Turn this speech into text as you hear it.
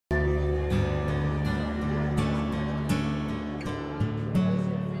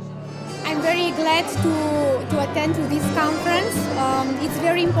I'm very glad to attend to this conference. It's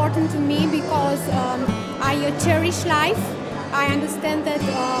very important to me because I cherish life. I understand that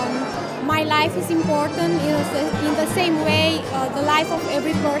my life is important in the same way the life of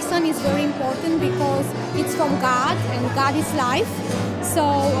every person is very important because it's from God and God is life. So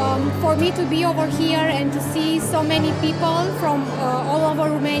for me to be over here and to see so many people from all over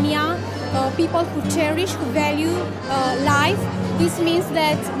Romania, people who cherish, who value life, this means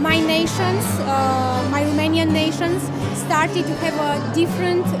that my nations, my Romanian nations, started to have a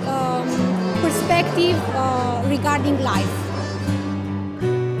different perspective regarding life.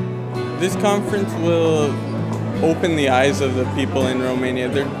 This conference will open the eyes of the people in Romania.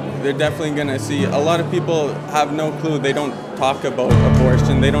 They're definitely going to see. A lot of people have no clue. They don't talk about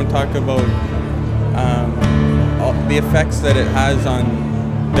abortion. They don't talk about the effects that it has on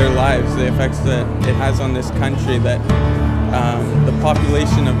their lives, the effects that it has on this country, that the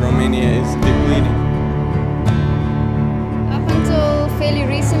population of Romania is depleting. Up until fairly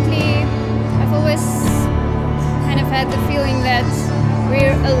recently, I've always kind of had the feeling that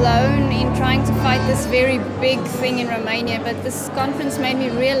we're alone in trying to fight this very big thing in Romania, but this conference made me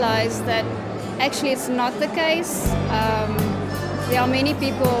realize that actually it's not the case. There are many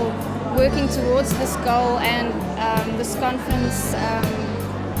people working towards this goal, and this conference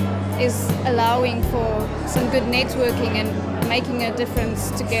is allowing for some good networking and making a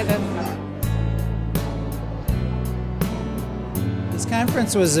difference together. This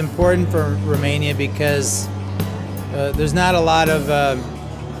conference was important for Romania because there's not a lot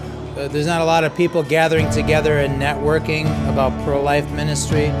of people gathering together and networking about pro-life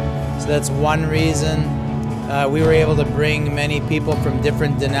ministry, so that's one reason. We were able to bring many people from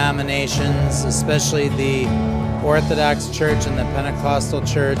different denominations, especially the Orthodox Church and the Pentecostal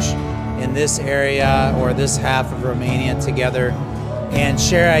Church in this area or this half of Romania together, and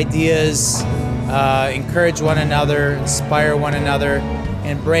share ideas, encourage one another, inspire one another,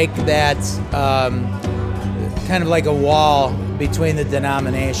 and break that kind of like a wall between the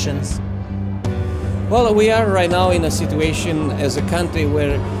denominations. Well, we are right now in a situation as a country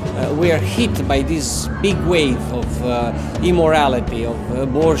where we are hit by this big wave of immorality, of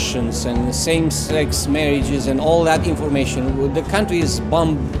abortions and same-sex marriages and all that information. The country is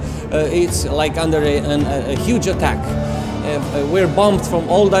bombed, it's like under a huge attack. We're bombed from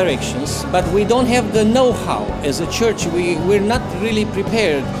all directions, but we don't have the know-how. As a church, we're not really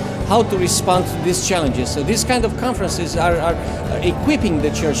prepared how to respond to these challenges. So these kind of conferences are equipping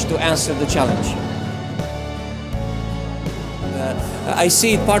the church to answer the challenge. I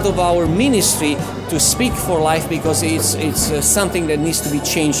see it part of our ministry to speak for life because it's something that needs to be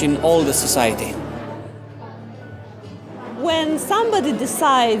changed in all the society. When somebody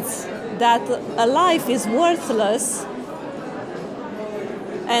decides that a life is worthless,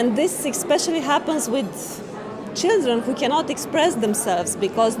 and this especially happens with children who cannot express themselves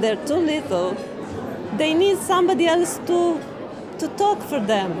because they're too little, they need somebody else to talk for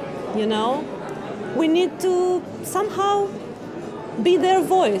them, you know? We need to somehow be their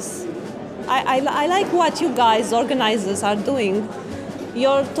voice. I like what you guys, organizers, are doing.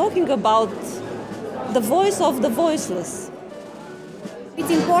 You're talking about the voice of the voiceless. It's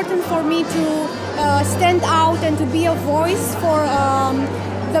important for me to stand out and to be a voice for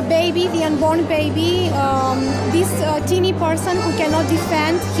the baby, the unborn baby, this teeny person who cannot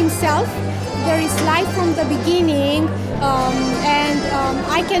defend himself. There is life from the beginning, and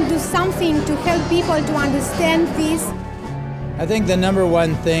I can do something to help people to understand this. I think the number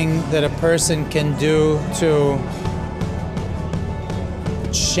one thing that a person can do to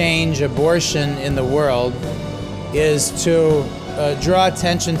change abortion in the world is to draw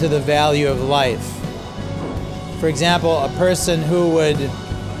attention to the value of life. For example, a person who would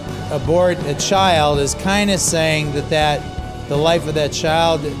abort a child is kind of saying that the life of that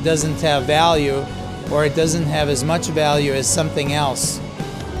child doesn't have value, or it doesn't have as much value as something else,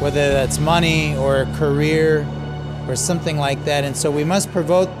 whether that's money or a career or something like that. And so we must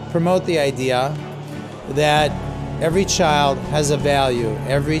promote the idea that every child has a value,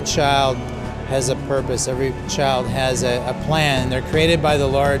 every child has a purpose, every child has a plan. They're created by the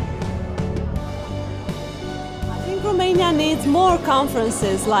Lord. I think Romania needs more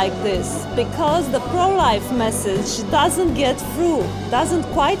conferences like this because the pro-life message doesn't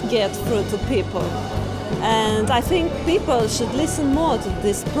quite get through to people. And I think people should listen more to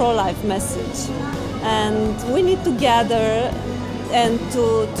this pro-life message. And we need to gather and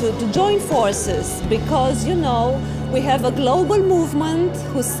to join forces because, you know, we have a global movement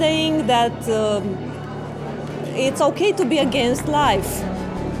who's saying that it's okay to be against life.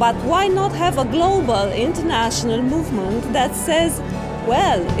 But why not have a global international movement that says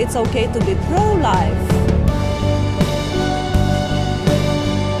well, it's okay to be pro-life.